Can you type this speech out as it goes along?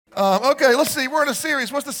Okay, let's see. We're in a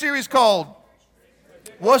series. What's the series called?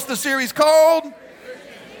 What's the series called?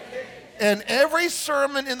 And every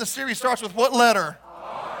sermon in the series starts with what letter?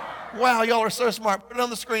 Wow, y'all are so smart. Put it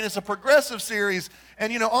on the screen. It's a progressive series.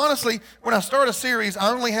 And, honestly, when I start a series, I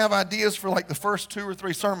only have ideas for like the first 2 or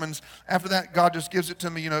 3 sermons. After that, God just gives it to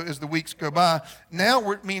me, as the weeks go by.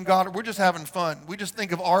 Now, me and God, we're just having fun. We just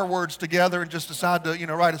think of R words together and just decide to,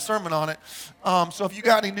 write a sermon on it. So if you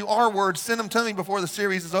got any new R words, send them to me before the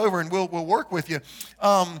series is over, and we'll work with you.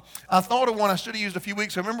 I thought of one I should have used a few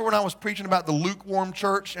weeks ago. Remember when I was preaching about the lukewarm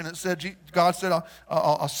church, and it said, God said,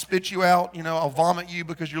 I'll spit you out, I'll vomit you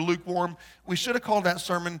because you're lukewarm. We should have called that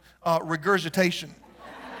sermon regurgitation.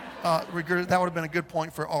 That would have been a good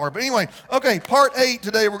point for R. But anyway, okay, part 8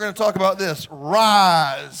 today, we're going to talk about this.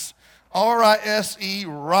 Rise. R-I-S-E,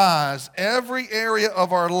 rise. Every area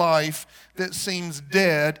of our life that seems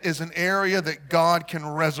dead is an area that God can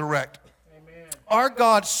resurrect. Amen. Our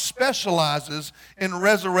God specializes in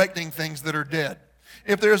resurrecting things that are dead.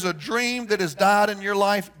 If there's a dream that has died in your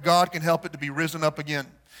life, God can help it to be risen up again.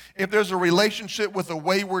 If there's a relationship with a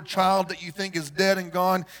wayward child that you think is dead and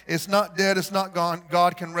gone, it's not dead, it's not gone.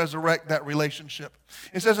 God can resurrect that relationship.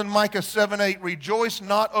 It says in Micah 7:8, rejoice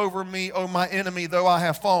not over me, O my enemy, though I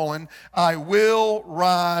have fallen. I will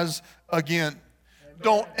rise again. Amen.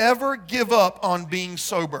 Don't ever give up on being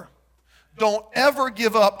sober. Don't ever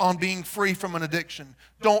give up on being free from an addiction.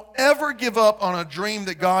 Don't ever give up on a dream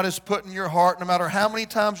that God has put in your heart, no matter how many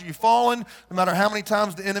times you've fallen, no matter how many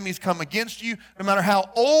times the enemy's come against you, no matter how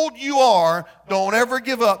old you are, don't ever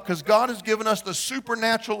give up, because God has given us the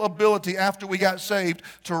supernatural ability after we got saved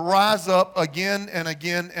to rise up again and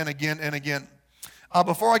again and again and again.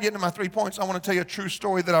 Before I get into my 3 points, I want to tell you a true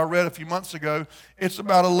story that I read a few months ago. It's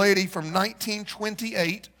about a lady from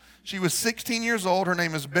 1928. She was 16 years old. Her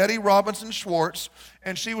name is Betty Robinson Schwartz,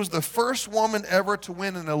 and she was the first woman ever to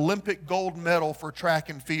win an Olympic gold medal for track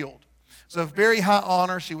and field. It's a very high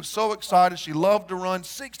honor. She was so excited. She loved to run.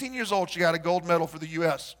 16 years old, she got a gold medal for the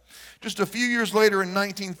U.S. Just a few years later, in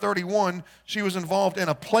 1931, she was involved in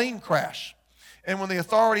a plane crash. And when the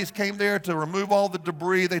authorities came there to remove all the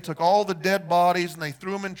debris, they took all the dead bodies and they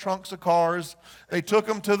threw them in trunks of cars. They took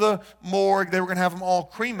them to the morgue. They were going to have them all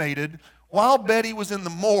cremated. While Betty was in the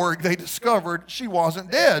morgue, they discovered she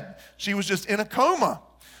wasn't dead. She was just in a coma.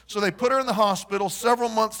 So they put her in the hospital. Several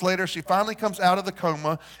months later, she finally comes out of the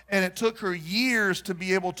coma, and it took her years to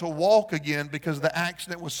be able to walk again because the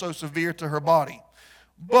accident was so severe to her body.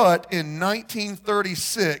 But in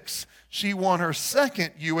 1936, she won her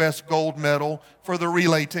second U.S. gold medal for the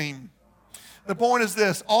relay team. The point is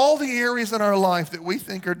this, all the areas in our life that we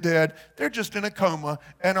think are dead, they're just in a coma,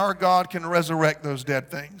 and our God can resurrect those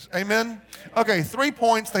dead things. Amen? Okay, 3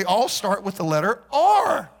 points. They all start with the letter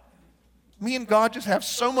R. Me and God just have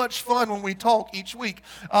so much fun when we talk each week.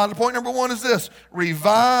 The point number 1 is this,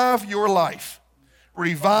 revive your life.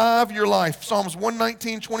 Revive your life. Psalms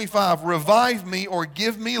 119:25, revive me or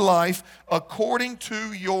give me life according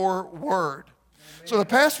to your word. So the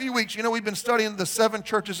past few weeks, we've been studying the 7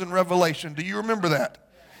 churches in Revelation. Do you remember that?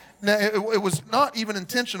 Now, it was not even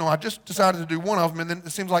intentional. I just decided to do one of them, and then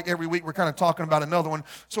it seems like every week we're kind of talking about another one.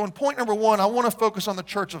 So in point number 1, I want to focus on the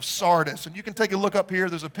church of Sardis. And you can take a look up here.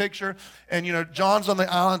 There's a picture. And, John's on the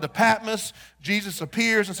island of Patmos. Jesus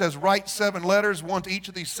appears and says, write 7 letters, one to each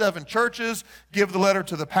of these 7 churches. Give the letter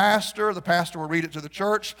to the pastor. The pastor will read it to the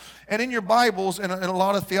church. And in your Bibles, and in a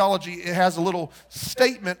lot of theology, it has a little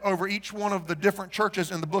statement over each one of the different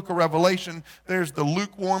churches in the book of Revelation. There's the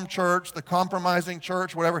lukewarm church, the compromising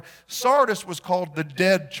church, whatever. Sardis was called the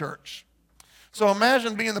dead church. So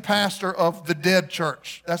imagine being the pastor of the dead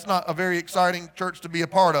church. That's not a very exciting church to be a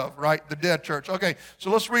part of, right? The dead church. Okay, so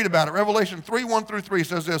let's read about it. Revelation 3:1-3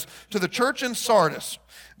 says this, to the church in Sardis,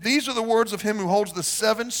 these are the words of him who holds the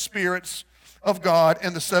 7 spirits of God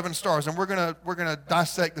and the 7 stars. And we're gonna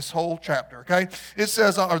dissect this whole chapter, okay? It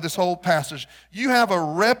says, or this whole passage, you have a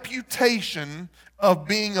reputation of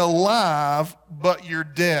being alive, but you're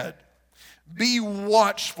dead. Be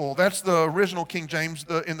watchful. That's the original King James.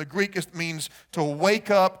 In the Greek, it means to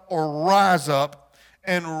wake up or rise up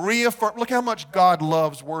and reaffirm. Look how much God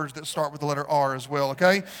loves words that start with the letter R as well,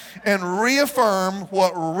 okay? And reaffirm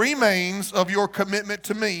what remains of your commitment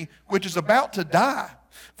to me, which is about to die.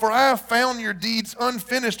 For I have found your deeds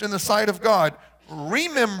unfinished in the sight of God.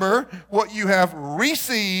 Remember what you have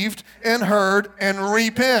received and heard and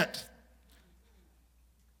repent.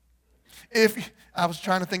 I was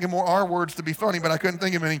trying to think of more R words to be funny, but I couldn't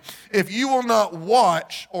think of any. If you will not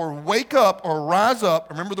watch or wake up or rise up,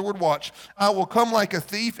 remember the word watch, I will come like a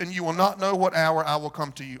thief and you will not know what hour I will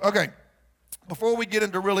come to you. Okay, Before we get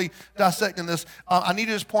into really dissecting this, I need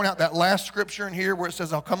to just point out that last scripture in here where it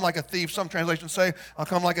says, I'll come like a thief. Some translations say, I'll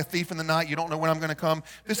come like a thief in the night. You don't know when I'm going to come.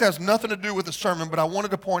 This has nothing to do with the sermon, but I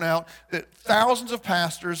wanted to point out that thousands of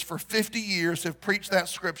pastors for 50 years have preached that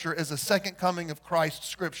scripture as a second coming of Christ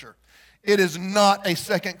scripture. It is not a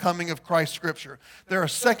second coming of Christ scripture. There are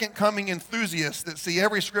second coming enthusiasts that see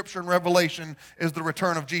every scripture in Revelation as the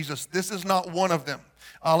return of Jesus. This is not one of them.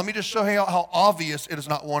 Let me just show you how obvious it is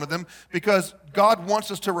not one of them, because God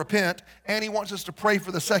wants us to repent and he wants us to pray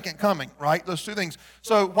for the second coming, right? Those two things.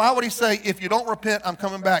 So why would he say, if you don't repent, I'm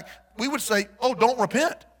coming back? We would say, oh, don't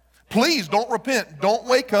repent. Please don't repent. Don't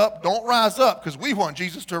wake up. Don't rise up, because we want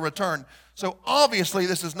Jesus to return. So obviously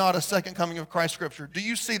this is not a second coming of Christ scripture. Do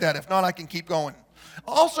you see that? If not, I can keep going.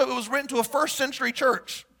 Also, it was written to a first century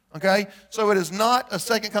church. Okay, so it is not a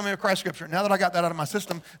second coming of Christ scripture. Now that I got that out of my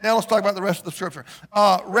system, now let's talk about the rest of the scripture.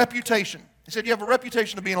 Reputation. He said you have a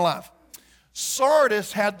reputation of being alive.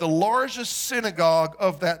 Sardis had the largest synagogue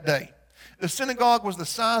of that day. The synagogue was the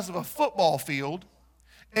size of a football field,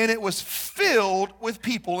 and it was filled with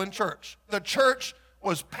people in church. The church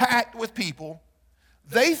was packed with people.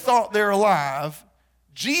 They thought they're alive.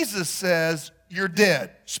 Jesus says, you're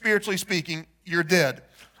dead. Spiritually speaking, you're dead.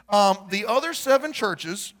 The other 7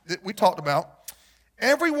 churches that we talked about,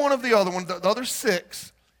 every one of the other ones, the other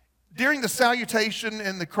 6, during the salutation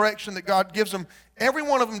and the correction that God gives them, every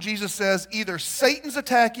one of them, Jesus says, either Satan's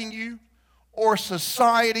attacking you or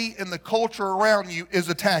society and the culture around you is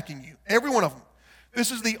attacking you. Every one of them.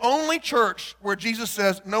 This is the only church where Jesus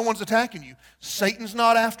says, no one's attacking you. Satan's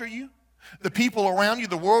not after you. The people around you,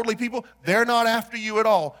 the worldly people, they're not after you at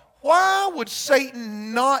all. Why would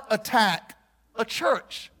Satan not attack a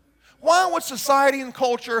church? Why would society and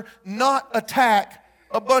culture not attack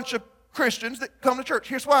a bunch of Christians that come to church?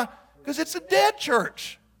 Here's why. Because it's a dead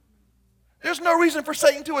church. There's no reason for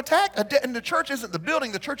Satan to attack. And the church isn't the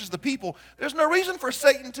building, the church is the people. There's no reason for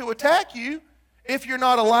Satan to attack you if you're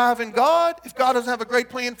not alive in God, if God doesn't have a great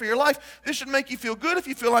plan for your life. This should make you feel good if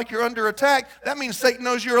you feel like you're under attack. That means Satan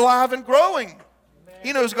knows you're alive and growing.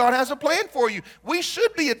 He knows God has a plan for you. We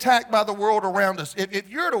should be attacked by the world around us. If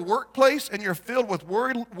you're at a workplace and you're filled with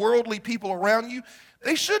worldly people around you,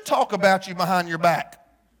 they should talk about you behind your back,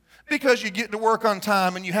 because you get to work on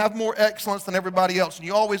time and you have more excellence than everybody else and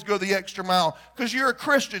you always go the extra mile because you're a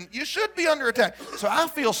Christian. You should be under attack. So I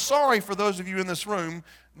feel sorry for those of you in this room.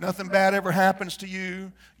 Nothing bad ever happens to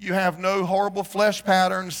you. You have no horrible flesh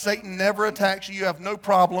patterns. Satan never attacks you. You have no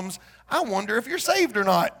problems. I wonder if you're saved or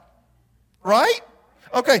not. Right?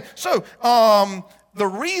 Okay, so the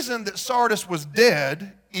reason that Sardis was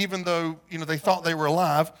dead, even though they thought they were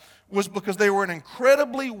alive, was because they were an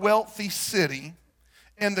incredibly wealthy city,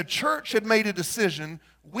 and the church had made a decision,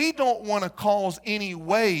 we don't want to cause any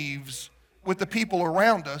waves with the people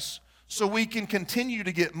around us so we can continue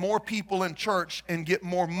to get more people in church and get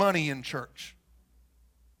more money in church.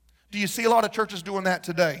 Do you see a lot of churches doing that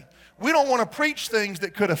today? We don't want to preach things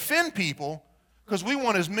that could offend people, because we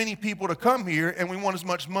want as many people to come here and we want as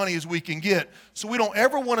much money as we can get. So we don't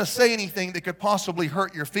ever want to say anything that could possibly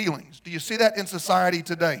hurt your feelings. Do you see that in society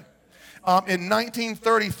today? In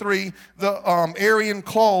 1933, the Aryan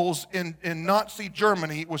clause in Nazi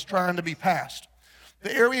Germany was trying to be passed.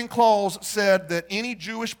 The Aryan clause said that any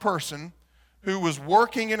Jewish person who was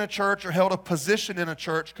working in a church or held a position in a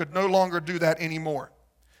church could no longer do that anymore.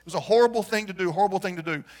 It was a horrible thing to do, horrible thing to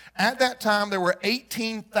do. At that time, there were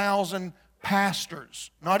 18,000 pastors,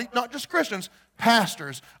 not just Christians,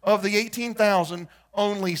 pastors. Of the 18,000,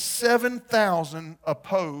 only 7,000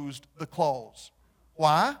 opposed the clause.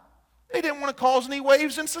 Why? They didn't want to cause any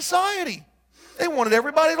waves in society. They wanted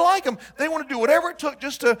everybody to like them. They wanted to do whatever it took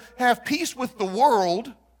just to have peace with the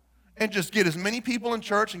world and just get as many people in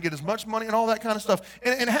church and get as much money and all that kind of stuff.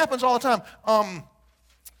 And it happens all the time.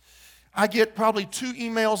 I get probably 2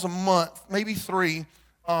 emails a month, maybe 3,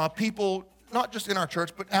 people, not just in our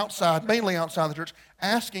church, but outside, mainly outside the church,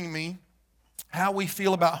 asking me how we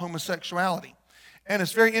feel about homosexuality. And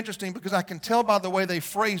it's very interesting because I can tell by the way they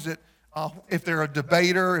phrase it if they're a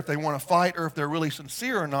debater, if they want to fight, or if they're really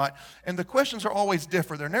sincere or not. And the questions are always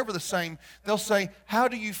different. They're never the same. They'll say, how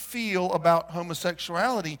do you feel about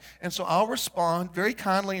homosexuality? And so I'll respond very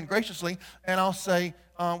kindly and graciously, and I'll say,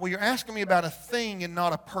 well, you're asking me about a thing and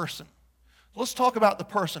not a person. Let's talk about the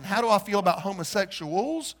person. How do I feel about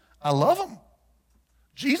homosexuals? I love them.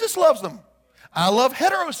 Jesus loves them. I love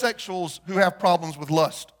heterosexuals who have problems with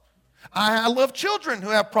lust. I love children who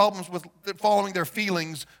have problems with following their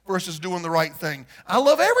feelings versus doing the right thing. I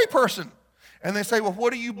love every person. And they say, well,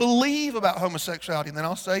 what do you believe about homosexuality? And then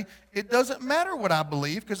I'll say, it doesn't matter what I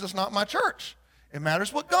believe because it's not my church. It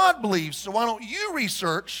matters what God believes. So why don't you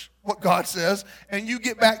research what God says, and you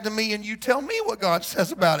get back to me and you tell me what God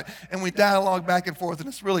says about it. And we dialogue back and forth, and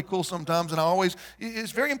it's really cool sometimes. And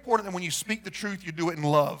it's very important that when you speak the truth, you do it in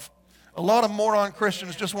love. A lot of moron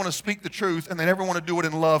Christians just want to speak the truth, and they never want to do it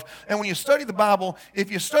in love. And when you study the Bible,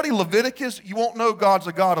 if you study Leviticus, you won't know God's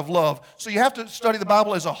a God of love. So you have to study the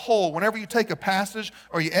Bible as a whole. Whenever you take a passage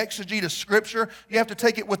or you exegete a scripture, you have to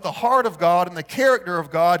take it with the heart of God and the character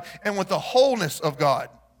of God and with the wholeness of God,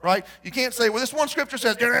 right? You can't say, well, this one scripture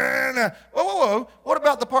says, whoa, whoa, whoa. What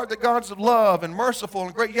about the part that God's love and merciful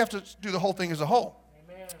and great? You have to do the whole thing as a whole.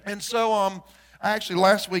 Amen. And so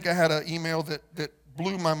last week I had an email that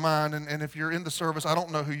blew my mind, and if you're in the service, I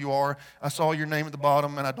don't know who you are. I saw your name at the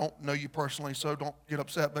bottom, and I don't know you personally, so don't get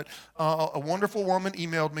upset. But a wonderful woman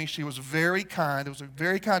emailed me. She was very kind. It was a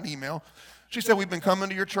very kind email. She said, we've been coming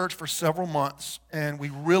to your church for several months, and we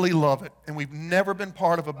really love it. And we've never been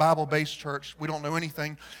part of a Bible-based church. We don't know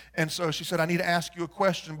anything. And so she said, I need to ask you a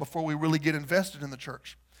question before we really get invested in the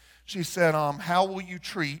church. She said, how will you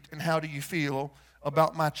treat and how do you feel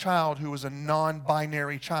about my child who is a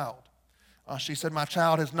non-binary child? She said, my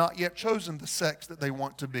child has not yet chosen the sex that they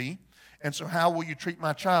want to be. And so how will you treat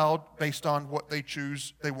my child based on what they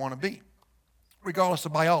choose they want to be, regardless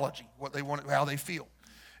of biology, what they want, how they feel?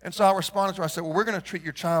 And so I responded to her. I said, well, we're going to treat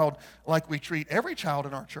your child like we treat every child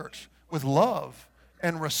in our church, with love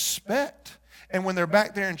and respect. And when they're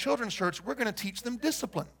back there in children's church, we're going to teach them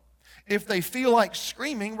discipline. If they feel like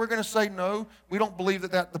screaming, we're going to say, no, we don't believe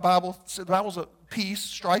that the Bible's a peace.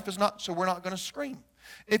 Strife is not, so we're not going to scream.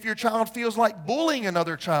 If your child feels like bullying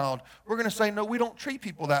another child, we're going to say, no, we don't treat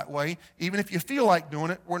people that way. Even if you feel like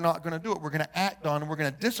doing it, we're not going to do it. We're going to act on it. We're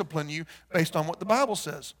going to discipline you based on what the Bible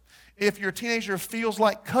says. If your teenager feels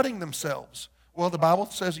like cutting themselves, well, the Bible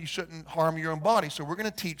says you shouldn't harm your own body, so we're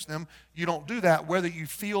going to teach them you don't do that whether you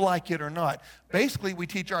feel like it or not. Basically, we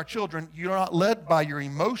teach our children you're not led by your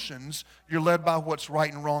emotions, you're led by what's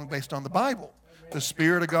right and wrong based on the Bible. The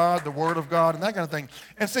Spirit of God, the Word of God, and that kind of thing.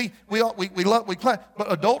 And see, we clap,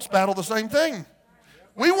 but adults battle the same thing.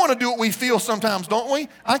 We want to do what we feel sometimes, don't we?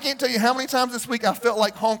 I can't tell you how many times this week I felt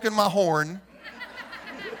like honking my horn.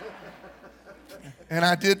 And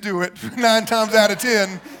I did do it 9 times out of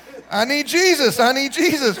 10. I need Jesus,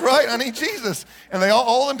 right? I need Jesus. And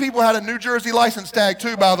all them people had a New Jersey license tag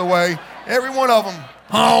too, by the way. Every one of them.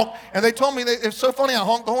 Honk. And they told me, it's so funny, I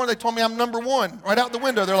honked the horn, they told me I'm number 1 right out the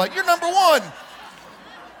window. They're like, you're number 1.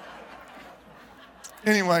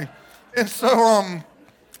 Anyway, and so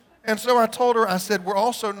I told her, I said, we're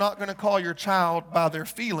also not going to call your child by their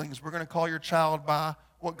feelings. We're going to call your child by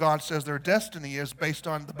what God says their destiny is based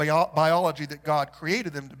on the biology that God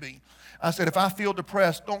created them to be. I said, if I feel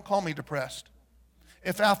depressed, don't call me depressed.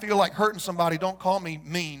 If I feel like hurting somebody, don't call me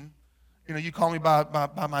mean. You know, you call me by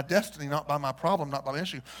my destiny, not by my problem, not by my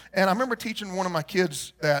issue. And I remember teaching one of my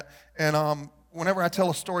kids that, and whenever I tell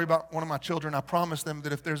a story about one of my children, I promise them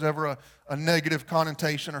that if there's ever a negative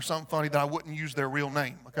connotation or something funny, that I wouldn't use their real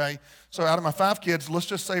name, okay? So out of my 5 kids, let's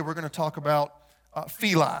just say we're going to talk about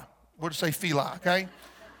Feli. We'll just say Feli, okay?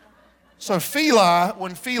 So Feli,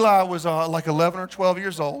 when Feli was like 11 or 12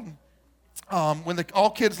 years old, when all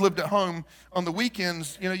kids lived at home on the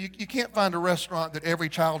weekends, you know, you can't find a restaurant that every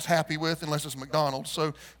child's happy with unless it's McDonald's.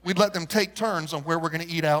 So we'd let them take turns on where we're going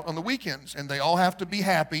to eat out on the weekends. And they all have to be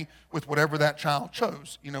happy with whatever that child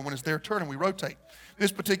chose, you know, when it's their turn and we rotate.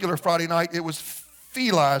 This particular Friday night, it was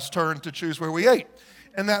Feli's turn to choose where we ate.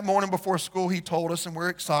 And that morning before school, he told us, and we're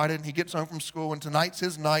excited. And he gets home from school, and tonight's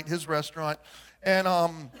his night, his restaurant. And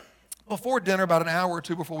before dinner, about an hour or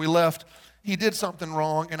two before we left, he did something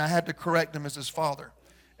wrong, and I had to correct him as his father.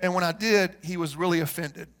 And when I did, he was really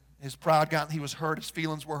offended. His pride got, he was hurt, his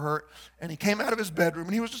feelings were hurt. And he came out of his bedroom,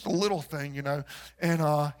 and he was just a little thing, you know.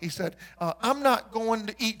 And he said, I'm not going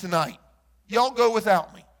to eat tonight. Y'all go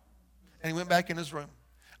without me. And he went back in his room.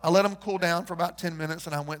 I let him cool down for about 10 minutes,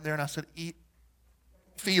 and I went there, and I said, eat,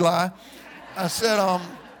 Feli. I said,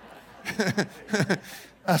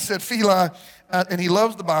 Feli, and he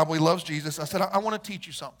loves the Bible, he loves Jesus. I said, I want to teach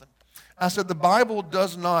you something. I said, the Bible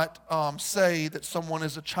does not say that someone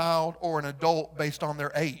is a child or an adult based on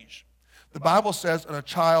their age. The Bible says that a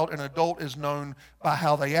child and adult is known by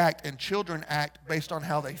how they act, and children act based on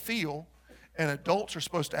how they feel, and adults are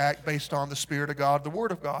supposed to act based on the Spirit of God, the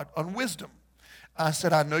Word of God, on wisdom. I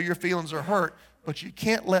said, I know your feelings are hurt, but you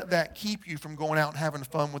can't let that keep you from going out and having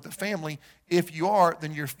fun with the family. If you are,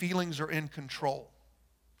 then your feelings are in control.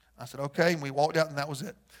 I said, okay, and we walked out, and that was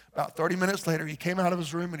it. About 30 minutes later, he came out of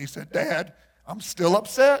his room, and he said, Dad, I'm still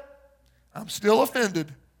upset. I'm still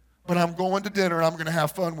offended, but I'm going to dinner, and I'm going to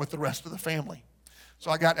have fun with the rest of the family.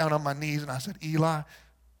 So I got down on my knees, and I said, Feli,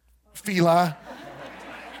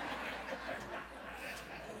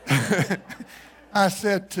 I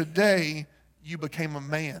said, today you became a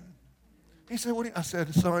man. He said, what do you? I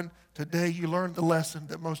said, son, today you learned the lesson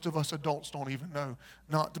that most of us adults don't even know.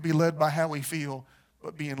 Not to be led by how we feel,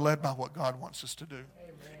 but being led by what God wants us to do.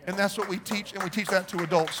 Amen. And that's what we teach, and we teach that to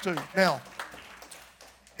adults too. Now,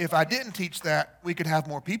 if I didn't teach that, we could have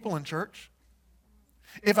more people in church.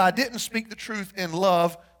 If I didn't speak the truth in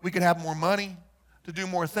love, we could have more money to do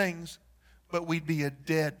more things, but we'd be a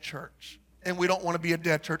dead church. And we don't want to be a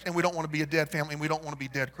dead church, and we don't want to be a dead family, and we don't want to be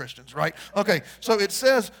dead Christians, right? Okay, so it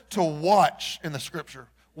says to watch in the scripture.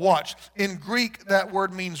 Watch. In Greek, that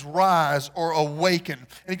word means rise or awaken.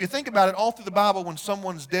 And if you think about it, all through the Bible, when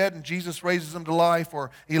someone's dead and Jesus raises them to life, or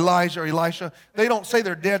Elijah or Elisha, they don't say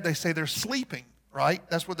they're dead, they say they're sleeping, right?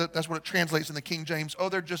 That's what it translates in the King James. Oh,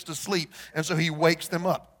 they're just asleep. And so he wakes them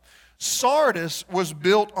up. Sardis was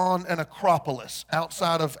built on an acropolis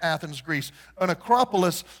outside of Athens, Greece. An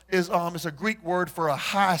acropolis is a Greek word for a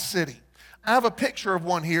high city. I have a picture of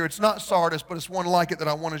one here. It's not Sardis, but it's one like it that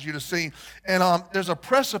I wanted you to see. And there's a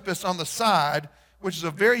precipice on the side, which is a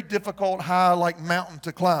very difficult, high, mountain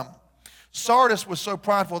to climb. Sardis was so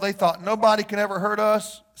prideful, they thought, nobody can ever hurt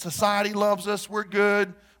us. Society loves us. We're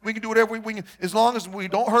good. We can do whatever we can. As long as we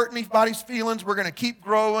don't hurt anybody's feelings, we're going to keep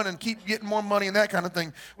growing and keep getting more money and that kind of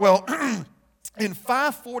thing. Well, in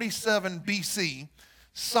 547 BC,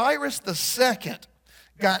 Cyrus II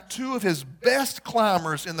got two of his best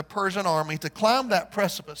climbers in the Persian army to climb that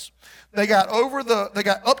precipice. They got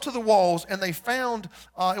up to the walls, and they found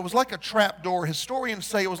it was like a trap door. Historians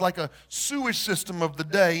say it was like a sewage system of the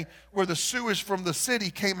day, where the sewage from the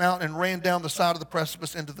city came out and ran down the side of the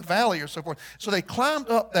precipice into the valley or so forth. So they climbed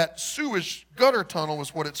up that sewage gutter tunnel,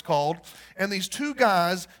 is what it's called, and these two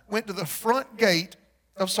guys went to the front gate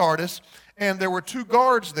of Sardis, and there were two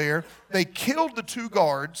guards there. They killed the two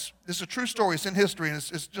guards. This is a true story. It's in history, and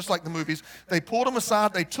it's just like the movies. They pulled them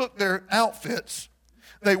aside. They took their outfits.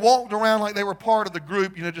 They walked around like they were part of the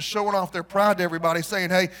group, just showing off their pride to everybody, saying,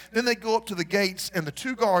 hey. Then they go up to the gates, and the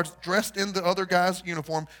two guards, dressed in the other guy's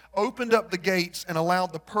uniform, opened up the gates and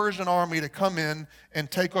allowed the Persian army to come in and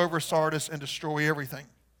take over Sardis and destroy everything.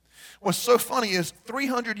 What's so funny is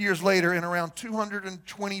 300 years later, in around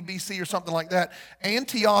 220 BC or something like that,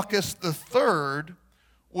 Antiochus III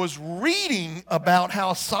was reading about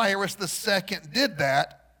how Cyrus II did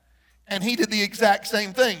that, and he did the exact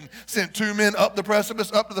same thing. Sent two men up the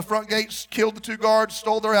precipice, up to the front gates, killed the two guards,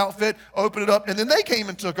 stole their outfit, opened it up, and then they came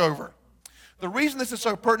and took over. The reason this is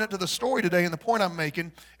so pertinent to the story today, and the point I'm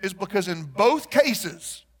making, is because in both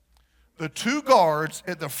cases, the two guards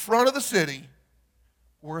at the front of the city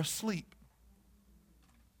were asleep.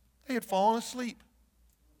 They had fallen asleep.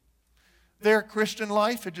 Their Christian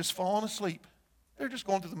life had just fallen asleep. They're just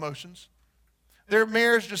going through the motions. Their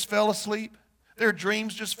marriage just fell asleep. Their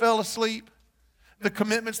dreams just fell asleep. The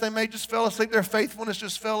commitments they made just fell asleep. Their faithfulness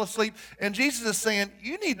just fell asleep. And Jesus is saying,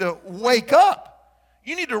 you need to wake up.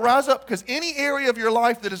 You need to rise up, because any area of your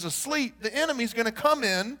life that is asleep, the enemy's going to come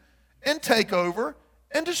in and take over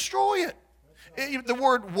and destroy it. The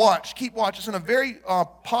word watch, keep watch, is in a very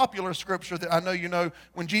popular scripture that I know you know.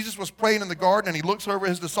 When Jesus was praying in the garden and he looks over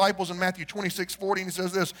his disciples in Matthew 26:40, and he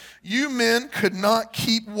says this, you men could not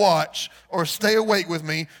keep watch or stay awake with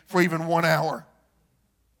me for even 1 hour.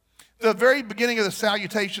 The very beginning of the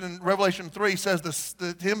salutation in Revelation 3 says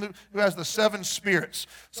him who has the seven spirits.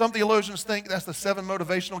 Some theologians think that's the seven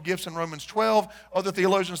motivational gifts in Romans 12. Other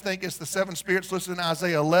theologians think it's the seven spirits listed in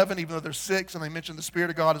Isaiah 11, even though there's 6, and they mention the Spirit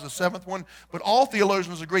of God as the seventh one. But all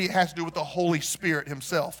theologians agree it has to do with the Holy Spirit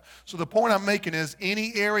himself. So the point I'm making is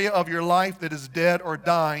any area of your life that is dead or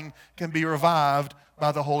dying can be revived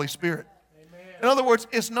by the Holy Spirit. Amen. In other words,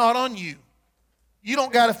 it's not on you. You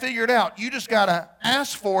don't got to figure it out. You just got to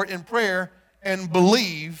ask for it in prayer and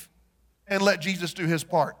believe and let Jesus do his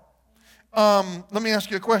part. Let me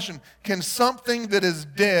ask you a question. Can something that is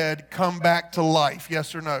dead come back to life?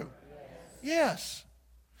 Yes or no? Yes.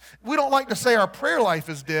 We don't like to say our prayer life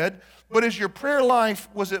is dead, but is your prayer life,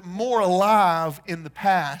 was it more alive in the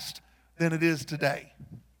past than it is today?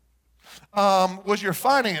 Was your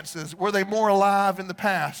finances, were they more alive in the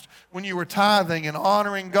past when you were tithing and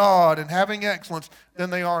honoring God and having excellence than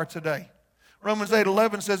they are today? Romans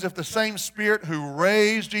 8:11 says, if the same Spirit who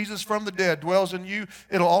raised Jesus from the dead dwells in you,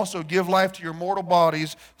 it'll also give life to your mortal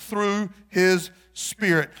bodies through his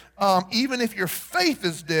Spirit. Even if your faith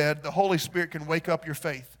is dead, the Holy Spirit can wake up your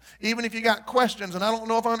faith. Even if you got questions, and I don't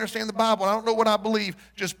know if I understand the Bible, I don't know what I believe,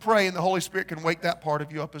 just pray and the Holy Spirit can wake that part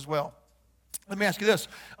of you up as well. Let me ask you this.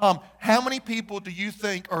 How many people do you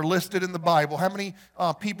think are listed in the Bible? How many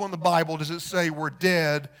people in the Bible does it say were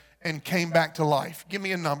dead and came back to life? Give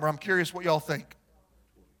me a number. I'm curious what y'all think.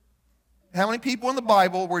 How many people in the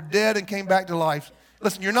Bible were dead and came back to life?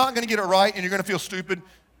 Listen, you're not going to get it right and you're going to feel stupid.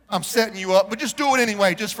 I'm setting you up, but just do it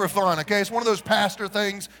anyway, just for fun, okay? It's one of those pastor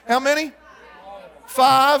things. How many?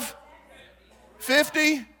 5?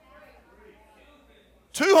 50?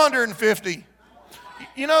 250.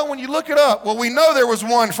 You know, when you look it up, well, we know there was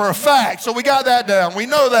one for a fact, so we got that down. We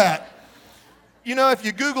know that. You know, if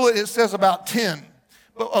you Google it, it says about 10.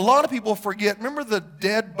 But a lot of people forget. Remember the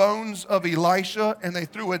dead bones of Elisha, and they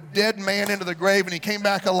threw a dead man into the grave and he came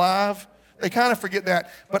back alive? They kind of forget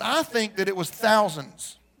that. But I think that it was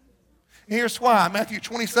thousands. Here's why. Matthew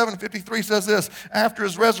 27:53 says this: after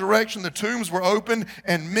his resurrection, the tombs were opened,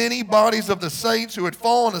 and many bodies of the saints who had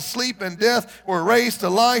fallen asleep in death were raised to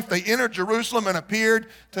life. They entered Jerusalem and appeared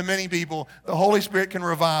to many people. The Holy Spirit can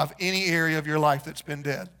revive any area of your life that's been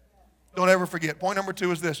dead. Don't ever forget. Point number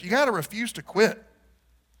 2 is this: you got to refuse to quit.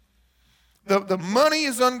 The money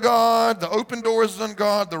is on God, the open doors is on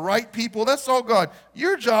God, the right people, that's all God.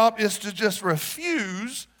 Your job is to just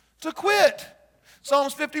refuse to quit.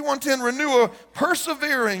 Psalms 51:10, renew a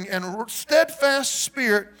persevering and steadfast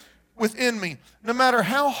spirit within me. No matter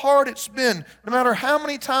how hard it's been, no matter how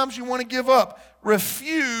many times you want to give up,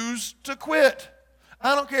 refuse to quit.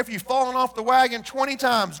 I don't care if you've fallen off the wagon 20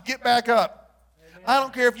 times, get back up. I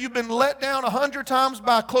don't care if you've been let down 100 times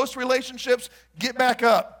by close relationships, get back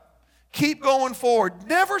up. Keep going forward.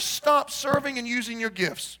 Never stop serving and using your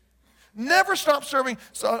gifts. Never stop serving.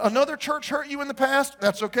 So another church hurt you in the past,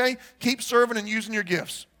 that's okay. Keep serving and using your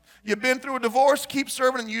gifts. You've been through a divorce, keep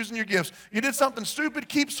serving and using your gifts. You did something stupid,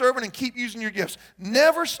 keep serving and keep using your gifts.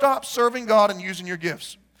 Never stop serving God and using your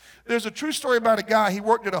gifts. There's a true story about a guy. He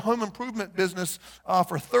worked at a home improvement business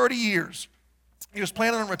for 30 years. He was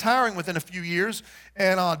planning on retiring within a few years,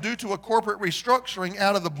 and due to a corporate restructuring,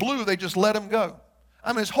 out of the blue, they just let him go.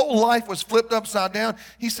 I mean, his whole life was flipped upside down.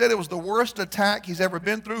 He said it was the worst attack he's ever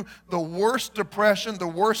been through, the worst depression, the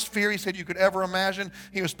worst fear he said you could ever imagine.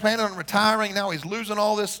 He was planning on retiring. Now he's losing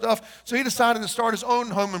all this stuff. So he decided to start his own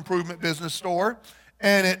home improvement business store,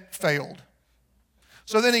 and it failed.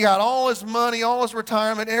 So then he got all his money, all his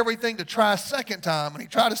retirement, everything to try a second time. And he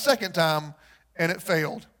tried a second time, and it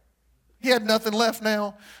failed. He had nothing left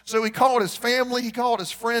now. So he called his family. He called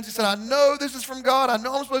his friends. He said, I know this is from God. I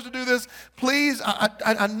know I'm supposed to do this. Please,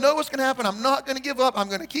 I know what's going to happen. I'm not going to give up. I'm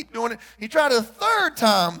going to keep doing it. He tried a third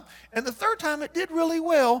time, and the third time it did really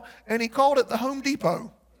well, and he called it the Home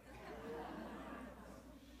Depot.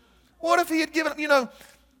 What if he had given,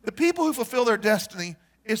 the people who fulfill their destiny,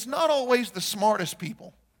 it's not always the smartest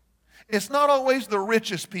people. It's not always the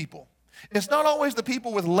richest people. It's not always the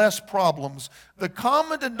people with less problems. The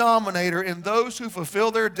common denominator in those who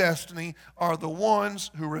fulfill their destiny are the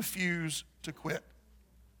ones who refuse to quit.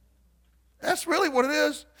 That's really what it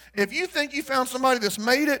is. If you think you found somebody that's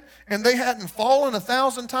made it and they hadn't fallen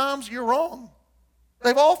 1,000 times, you're wrong.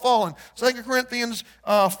 They've all fallen. 2 Corinthians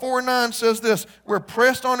 4:9 says this: we're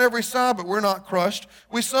pressed on every side, but we're not crushed.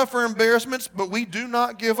 We suffer embarrassments, but we do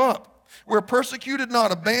not give up. We're persecuted,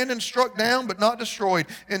 not abandoned, struck down, but not destroyed.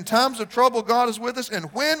 In times of trouble, God is with us, and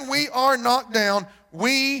when we are knocked down,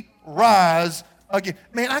 we rise again.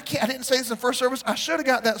 Man, I didn't say this in first service. I should have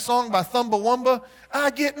got that song by Thumbawamba. I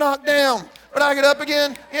get knocked down, but I get up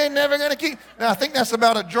again. You ain't never going to keep. Now, I think that's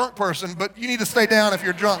about a drunk person, but you need to stay down if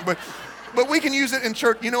you're drunk. But we can use it in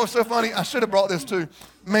church. You know what's so funny? I should have brought this too.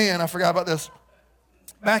 Man, I forgot about this.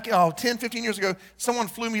 Back 10, 15 years ago, someone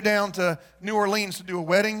flew me down to New Orleans to do a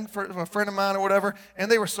wedding for a friend of mine or whatever,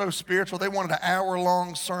 and they were so spiritual. They wanted an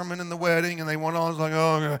hour-long sermon in the wedding, and they went on. I was like,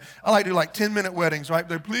 oh, I like to do like 10-minute weddings, right?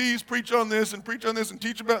 They're, please preach on this and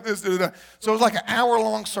teach about this. Da, da, da. So it was like an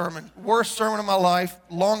hour-long sermon, worst sermon of my life,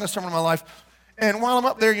 longest sermon of my life. And while I'm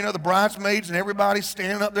up there, the bridesmaids and everybody's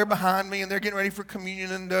standing up there behind me, and they're getting ready for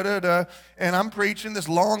communion and da-da-da, and I'm preaching this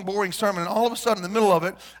long, boring sermon, and all of a sudden, in the middle of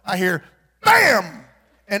it, I hear, bam!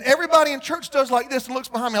 And everybody in church does like this and looks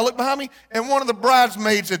behind me. I look behind me, and one of the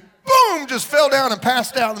bridesmaids had, boom, just fell down and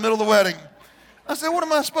passed out in the middle of the wedding. I said, what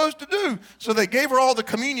am I supposed to do? So they gave her all the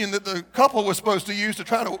communion that the couple was supposed to use to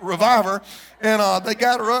try to revive her. And they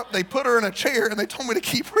got her up, they put her in a chair, and they told me to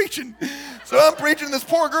keep preaching. So I'm preaching, this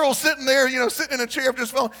poor girl sitting there, sitting in a chair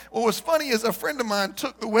just falling. What was funny is a friend of mine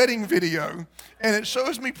took the wedding video, and it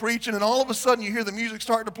shows me preaching, and all of a sudden you hear the music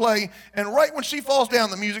start to play, and right when she falls down,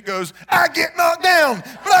 the music goes, I get knocked down,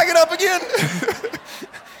 but I get up again.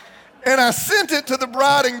 And I sent it to the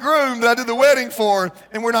bride and groom that I did the wedding for,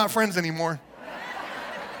 and we're not friends anymore.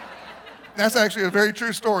 That's actually a very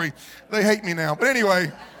true story. They hate me now. But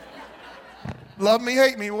anyway, love me,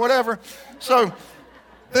 hate me, whatever. So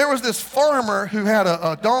There was this farmer who had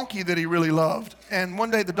a donkey that he really loved. And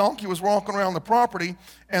one day the donkey was walking around the property,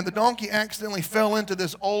 and the donkey accidentally fell into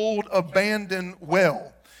this old abandoned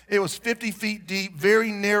well. It was 50 feet deep,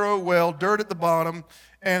 very narrow well, dirt at the bottom.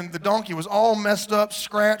 And the donkey was all messed up,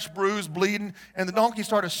 scratched, bruised, bleeding. And the donkey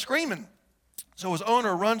started screaming. So his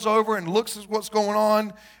owner runs over and looks at what's going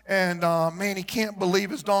on. And man, he can't believe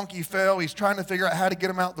his donkey fell. He's trying to figure out how to get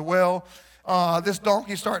him out the well. This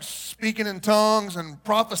donkey starts speaking in tongues and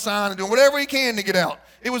prophesying and doing whatever he can to get out.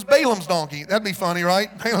 It was Balaam's donkey. That'd be funny, right?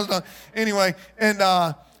 Balaam's donkey. Anyway, and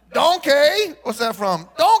donkey, what's that from?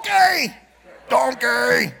 Donkey,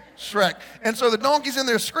 donkey, Shrek. And so the donkey's in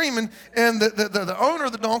there screaming, and the owner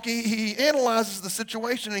of the donkey, he analyzes the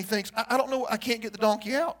situation, and he thinks, I don't know, I can't get the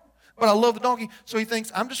donkey out, but I love the donkey. So he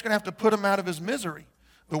thinks, I'm just going to have to put him out of his misery.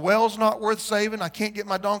 The well's not worth saving. I can't get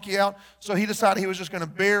my donkey out. So he decided he was just going to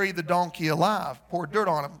bury the donkey alive, pour dirt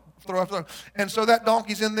on him, throw it. And so that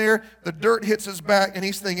donkey's in there. The dirt hits his back, and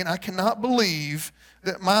he's thinking, I cannot believe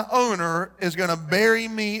that my owner is going to bury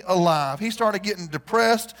me alive. He started getting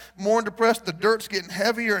depressed, more depressed. The dirt's getting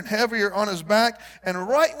heavier and heavier on his back. And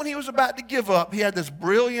right when he was about to give up, he had this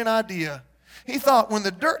brilliant idea. He thought, when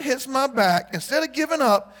the dirt hits my back, instead of giving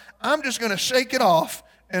up, I'm just going to shake it off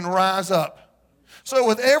and rise up. So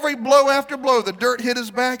with every blow after blow, the dirt hit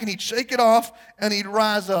his back, and he'd shake it off, and he'd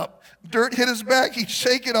rise up. Dirt hit his back, he'd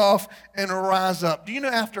shake it off, and rise up. Do you know,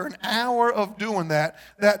 after an hour of doing that,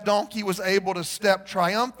 that donkey was able to step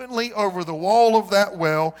triumphantly over the wall of that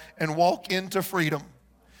well and walk into freedom.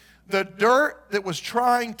 The dirt that was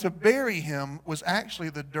trying to bury him was actually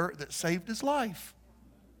the dirt that saved his life.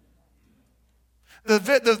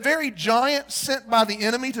 The very giant sent by the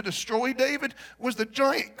enemy to destroy David was the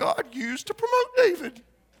giant God used to promote David.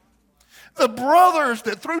 The brothers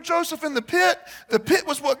that threw Joseph in the pit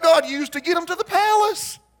was what God used to get him to the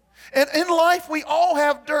palace. And in life, we all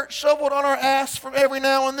have dirt shoveled on our ass from every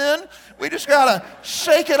now and then. We just got to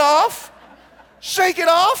shake it off,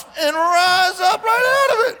 and rise up right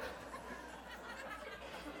out of it.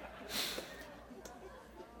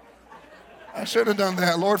 I shouldn't have done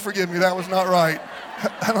that. Lord, forgive me. That was not right.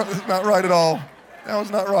 That's not right at all. That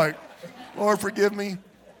was not right. Lord, forgive me.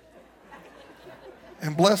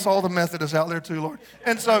 And bless all the Methodists out there too, Lord.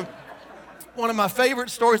 And so one of my favorite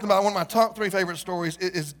stories, one of my top 3 favorite stories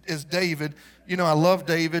is David. You know, I love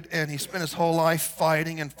David, and he spent his whole life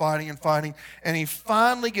fighting and fighting and fighting. And he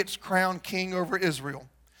finally gets crowned king over Israel.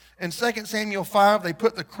 In 2 Samuel 5, they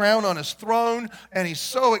put the crown on his throne, and he's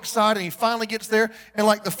so excited. He finally gets there, and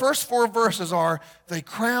like the first 4 verses are, they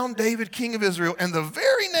crown David king of Israel, and the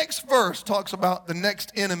very next verse talks about the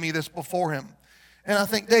next enemy that's before him. And I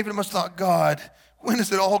think David must have thought, God, when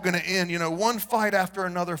is it all going to end? You know, one fight after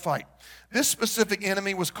another fight. This specific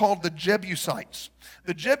enemy was called the Jebusites.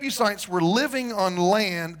 The Jebusites were living on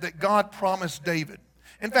land that God promised David.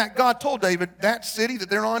 In fact, God told David that city that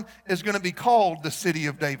they're on is going to be called the city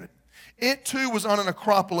of David. It too was on an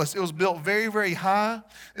acropolis. It was built very, very high.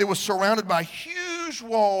 It was surrounded by huge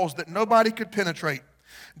walls that nobody could penetrate.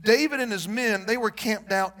 David and his men, they were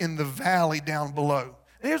camped out in the valley down below.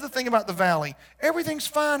 And here's the thing about the valley. Everything's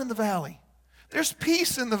fine in the valley. There's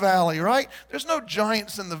peace in the valley, right? There's no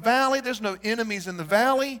giants in the valley. There's no enemies in the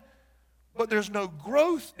valley. But there's no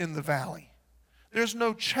growth in the valley. There's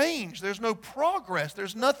no change. There's no progress.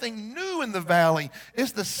 There's nothing new in the valley.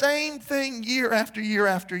 It's the same thing year after year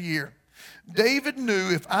after year. David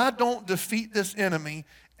knew, if I don't defeat this enemy,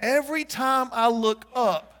 every time I look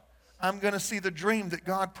up, I'm going to see the dream that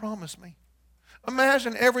God promised me.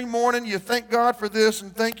 Imagine every morning you thank God for this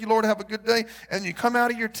and thank you, Lord, have a good day, and you come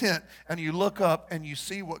out of your tent and you look up and you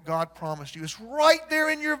see what God promised you. It's right there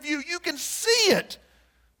in your view. You can see it,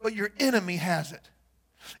 but your enemy has it.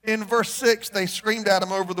 In verse 6, they screamed at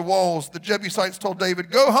him over the walls. The Jebusites told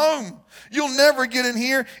David, go home. You'll never get in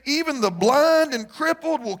here. Even the blind and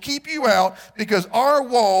crippled will keep you out because our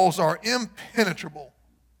walls are impenetrable.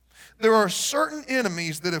 There are certain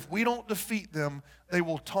enemies that if we don't defeat them, they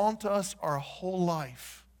will taunt us our whole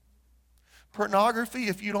life. Pornography,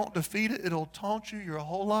 if you don't defeat it, it'll taunt you your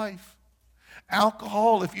whole life.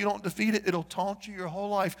 Alcohol, if you don't defeat it, it'll taunt you your whole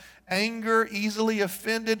life. Anger, easily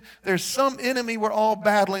offended. There's some enemy we're all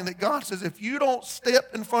battling that God says, if you don't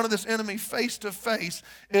step in front of this enemy face to face,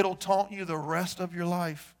 it'll taunt you the rest of your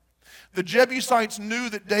life. The Jebusites knew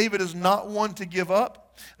that David is not one to give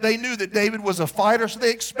up. They knew that David was a fighter, so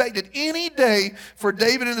they expected any day for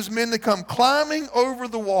David and his men to come climbing over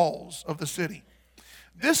the walls of the city.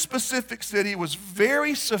 This specific city was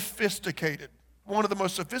very sophisticated. One of the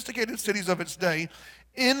most sophisticated cities of its day.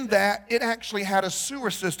 in that it actually had a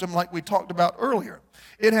sewer system like we talked about earlier.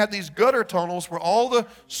 It had these gutter tunnels where all the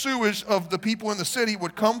sewage of the people in the city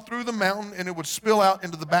would come through the mountain and it would spill out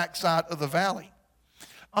into the backside of the valley.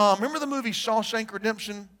 Remember the movie Shawshank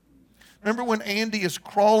Redemption? Remember when Andy is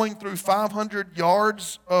crawling through 500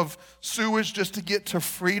 yards of sewage just to get to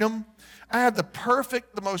freedom? I had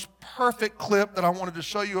the most perfect clip that I wanted to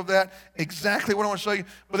show you of that, exactly what I want to show you,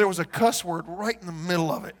 but there was a cuss word right in the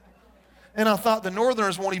middle of it. And I thought the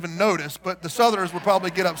Northerners won't even notice, but the Southerners would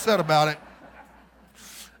probably get upset about it.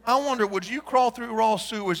 I wonder, would you crawl through raw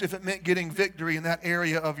sewage if it meant getting victory in that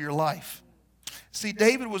area of your life? See,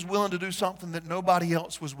 David was willing to do something that nobody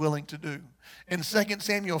else was willing to do. In 2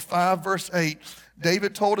 Samuel 5, verse 8,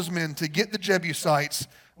 David told his men to get the Jebusites,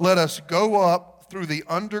 let us go up through the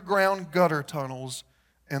underground gutter tunnels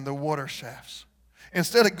and the water shafts.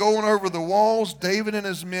 Instead of going over the walls, David and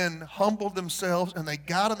his men humbled themselves and they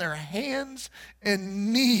got on their hands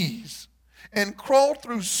and knees and crawled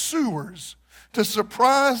through sewers to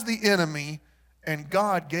surprise the enemy, and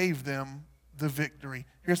God gave them the victory.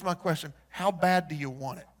 Here's my question. How bad do you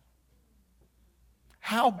want it?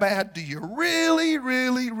 How bad do you really,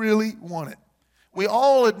 really, really want it? We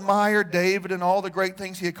all admire David and all the great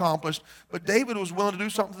things he accomplished, but David was willing to do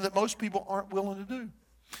something that most people aren't willing to do.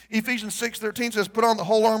 Ephesians 6:13 says, put on the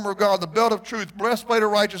whole armor of God, the belt of truth, breastplate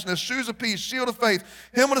of righteousness, shoes of peace, shield of faith,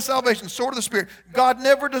 helmet of salvation, sword of the Spirit. God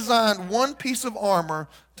never designed one piece of armor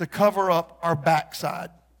to cover up our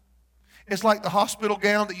backside. It's like the hospital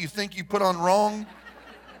gown that you think you put on wrong.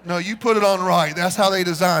 No, you put it on right. That's how they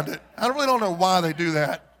designed it. I really don't know why they do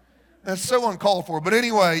that. That's so uncalled for. But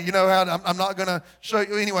anyway, you know how I'm not going to show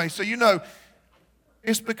you. Anyway, so you know,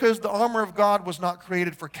 it's because the armor of God was not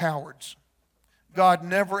created for cowards. God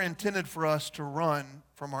never intended for us to run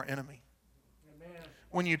from our enemy. Amen.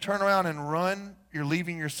 When you turn around and run, you're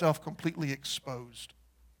leaving yourself completely exposed.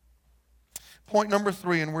 Point number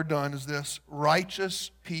 3, and we're done, is this: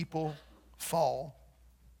 righteous people fall.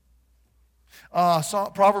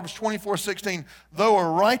 Proverbs 24:16, though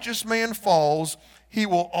a righteous man falls, he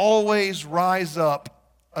will always rise up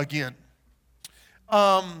again.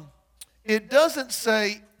 It doesn't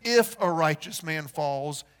say if a righteous man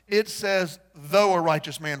falls. It says, though a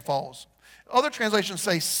righteous man falls. Other translations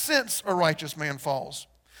say, since a righteous man falls.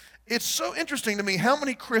 It's so interesting to me how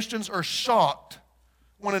many Christians are shocked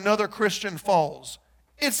when another Christian falls.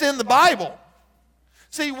 It's in the Bible.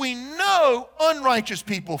 See, we know unrighteous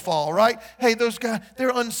people fall, right? Hey, those guys, they're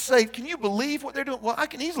unsaved. Can you believe what they're doing? Well, I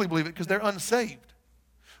can easily believe it because they're unsaved.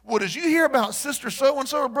 Well, did you hear about sister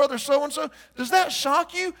so-and-so or brother so-and-so? Does that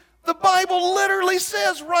shock you? The Bible literally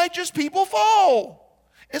says righteous people fall.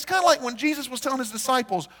 It's kind of like when Jesus was telling his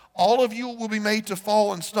disciples, all of you will be made to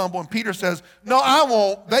fall and stumble. And Peter says, no, I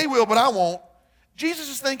won't. They will, but I won't. Jesus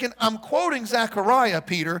is thinking, I'm quoting Zechariah,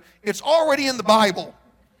 Peter. It's already in the Bible.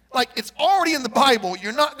 Like, it's already in the Bible.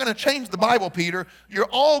 You're not going to change the Bible, Peter. You're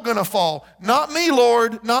all going to fall. Not me,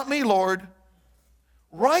 Lord. Not me, Lord.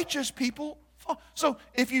 Righteous people fall. So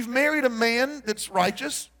if you've married a man that's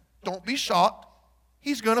righteous, don't be shocked.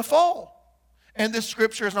 He's going to fall. And this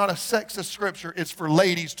scripture is not a sexist scripture. It's for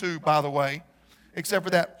ladies too, by the way. Except for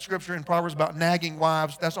that scripture in Proverbs about nagging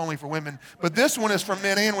wives. That's only for women. But this one is for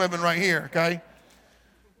men and women right here, okay?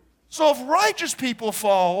 So if righteous people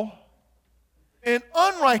fall and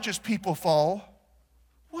unrighteous people fall,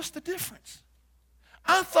 what's the difference?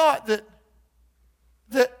 I thought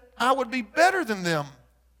that I would be better than them.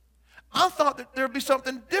 I thought that there would be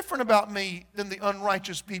something different about me than the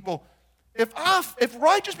unrighteous people. If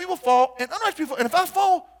righteous people fall and unrighteous people, and if I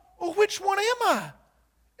fall, well, which one am I?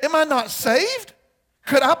 Am I not saved?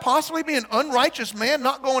 Could I possibly be an unrighteous man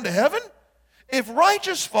not going to heaven? If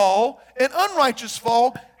righteous fall and unrighteous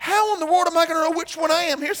fall, how in the world am I going to know which one I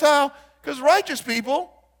am? Here's how. Because righteous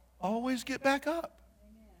people always get back up.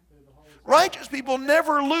 Righteous people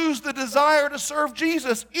never lose the desire to serve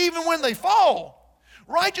Jesus even when they fall.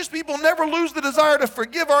 Righteous people never lose the desire to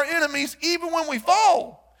forgive our enemies even when we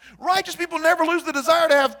fall. Righteous people never lose the desire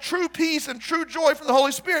to have true peace and true joy from the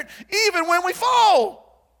Holy Spirit, even when we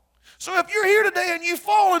fall. So if you're here today and you've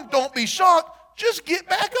fallen, don't be shocked. Just get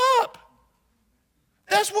back up.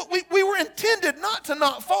 That's what we were intended not to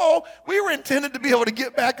not fall. We were intended to be able to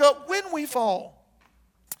get back up when we fall.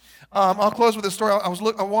 I'll close with this story. I was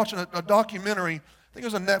watching a documentary, I think it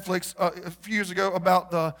was on Netflix a few years ago,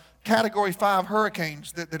 about the Category 5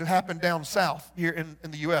 hurricanes that had happened down south here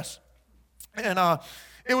in the U.S. And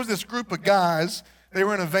it was this group of guys. They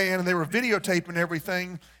were in a van and they were videotaping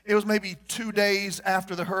everything. It was maybe 2 days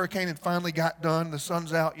after the hurricane had finally got done. The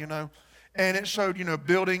sun's out, you know. And it showed,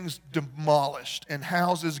 buildings demolished and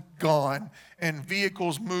houses gone and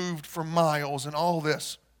vehicles moved for miles and all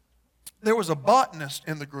this. There was a botanist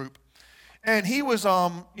in the group, and he was,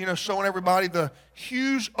 showing everybody the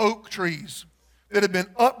huge oak trees that had been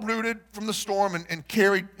uprooted from the storm and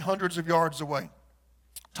carried hundreds of yards away.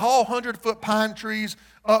 Tall 100-foot pine trees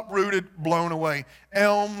uprooted, blown away.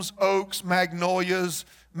 Elms, oaks, magnolias,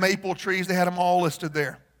 maple trees, they had them all listed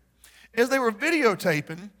there. As they were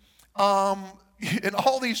videotaping, and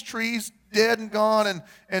all these trees dead and gone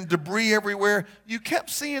and debris everywhere, you kept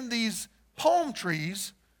seeing these palm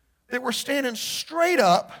trees that were standing straight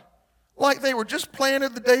up like they were just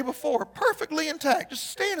planted the day before, perfectly intact,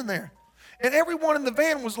 just standing there. And everyone in the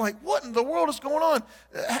van was like, what in the world is going on?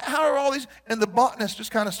 How are all these? And the botanist just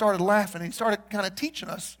kind of started laughing. He started kind of teaching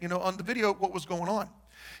us, on the video what was going on.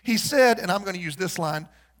 He said, and I'm going to use this line,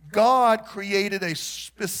 God created a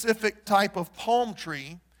specific type of palm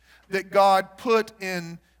tree that God put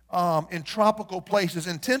in tropical places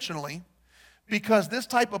intentionally, because this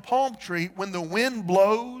type of palm tree, when the wind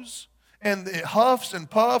blows and it huffs and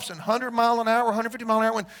puffs and 100 mile an hour, 150 mile an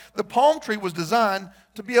hour, when the palm tree was designed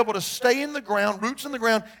to be able to stay in the ground, roots in the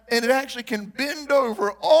ground, and it actually can bend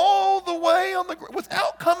over all the way on the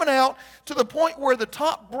without coming out to the point where the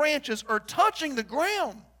top branches are touching the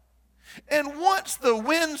ground. And once the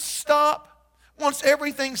winds stop, once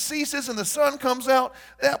everything ceases and the sun comes out,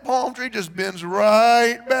 that palm tree just bends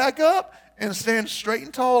right back up and stands straight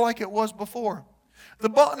and tall like it was before. The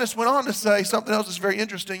botanist went on to say something else that's very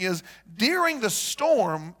interesting is during the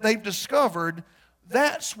storm, they've discovered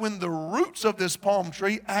that's when the roots of this palm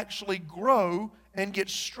tree actually grow and get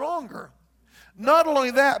stronger. Not only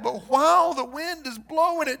that, but while the wind is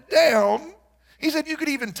blowing it down, he said you could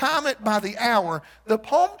even time it by the hour. The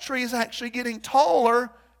palm tree is actually getting taller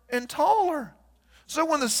and taller. So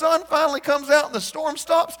when the sun finally comes out and the storm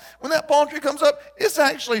stops, when that palm tree comes up, it's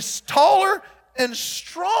actually taller and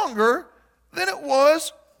stronger than it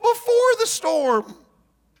was before the storm.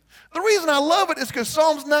 The reason I love it is because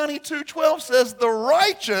Psalms 92:12 says, the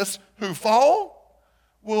righteous who fall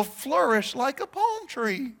will flourish like a palm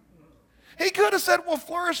tree. He could have said, we'll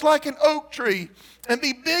flourish like an oak tree and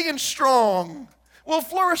be big and strong. We'll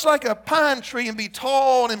flourish like a pine tree and be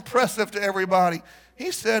tall and impressive to everybody.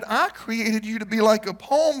 He said, I created you to be like a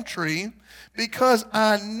palm tree because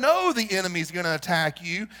I know the enemy's going to attack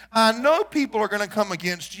you. I know people are going to come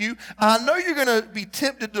against you. I know you're going to be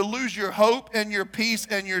tempted to lose your hope and your peace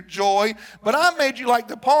and your joy. But I made you like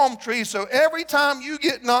the palm tree, so every time you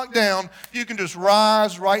get knocked down, you can just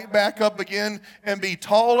rise right back up again and be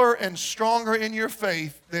taller and stronger in your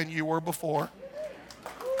faith than you were before.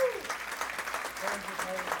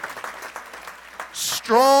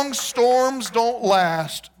 Strong storms don't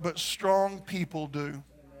last, but strong people do.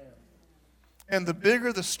 And the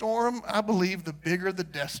bigger the storm, I believe the bigger the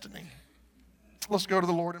destiny. Let's go to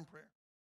the Lord in prayer.